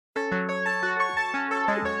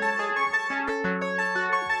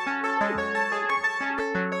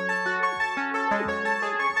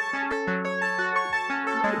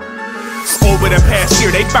over the past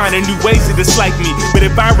year, they finding new ways to dislike me. But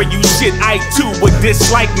if I were you shit, I too would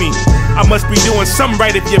dislike me. I must be doing something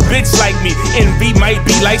right if your bitch like me. Envy might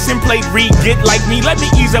be license plate read, get like me. Let me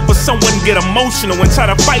ease up with someone, get emotional and try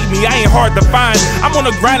to fight me. I ain't hard to find, I'm on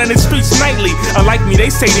the grind in the streets nightly. Unlike me,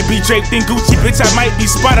 they say to be draped in Gucci, bitch, I might be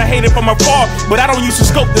spotted, hated from afar, but I don't use to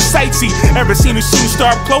scope the sightsee. Ever seen a shooting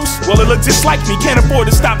star up close? Well, it look just like me. Can't afford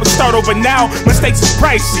to stop and start over now. Mistakes is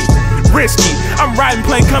pricey, risky. I'm riding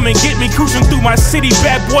plane, come and get me. Cruising through my city,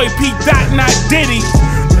 bad boy P. Dot, not Diddy.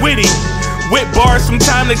 Witty, with bars from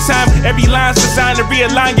time to time. Every line's designed to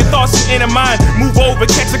realign your thoughts and inner mind. Move over,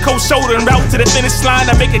 catch a cold shoulder and route to the finish line.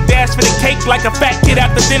 I make a dash for the cake like a fat kid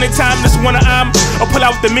after dinner time. This one I'll pull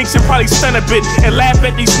out the minks and probably stun a bit and laugh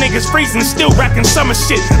at these niggas freezing, still racking summer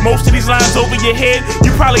shit. Most of these lines over your head, you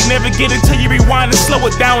probably never get until you rewind and slow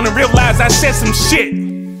it down and realize I said some shit.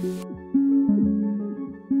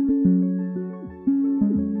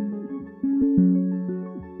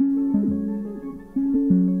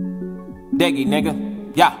 Deggy, nigga,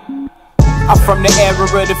 yeah. I'm from the era of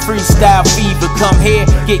the freestyle fever. Come here,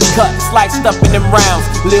 get cut, sliced up in them rounds.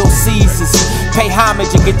 Lil Caesars, pay homage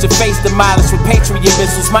and get your face demolished with Patriot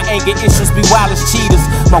missiles. My anger issues be wild as cheaters.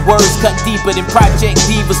 My words cut deeper than Project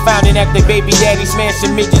Divas. Founding at their baby daddy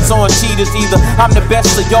smashing midgets on cheaters. Either I'm the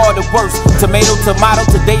best or y'all the worst. Tomato, tomato,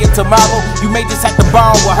 today or tomorrow. You may just have to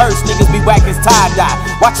borrow a hearse. Niggas be whacking tie-dye.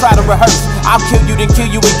 Why try to rehearse? I'll kill you then kill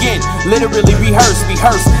you again. Literally rehearse.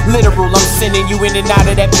 Literal, I'm sending you in and out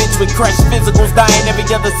of that bitch with crushed physicals, dying every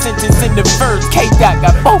other sentence in the verse. K-Dot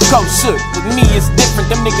got Boko shook. With me it's different,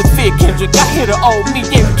 them niggas fear Kendrick. I hear the old me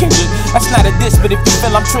in Kendrick. That's not a diss, but if you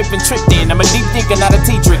feel I'm tripped in. I'm a deep thinker, not a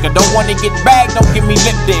tea-drinker. Don't wanna get bagged, don't give me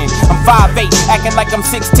lipped in. I'm 5'8", acting like I'm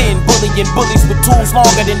 6'10". Bullying bullies with tools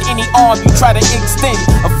longer than any arm you try to extend.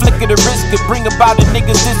 A flick of the wrist could bring about a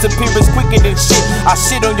nigga's disappearance quicker than shit. I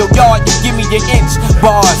shit on your yard, you give me your inch.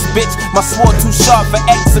 Bars, bitch, my sword too sharp for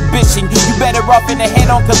exhibition. You better off in a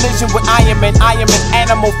head-on collision with I am an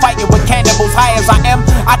animal fighting with cannibals. High as I am,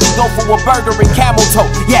 I can go for a burger and camel toe.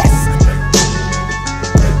 Yes,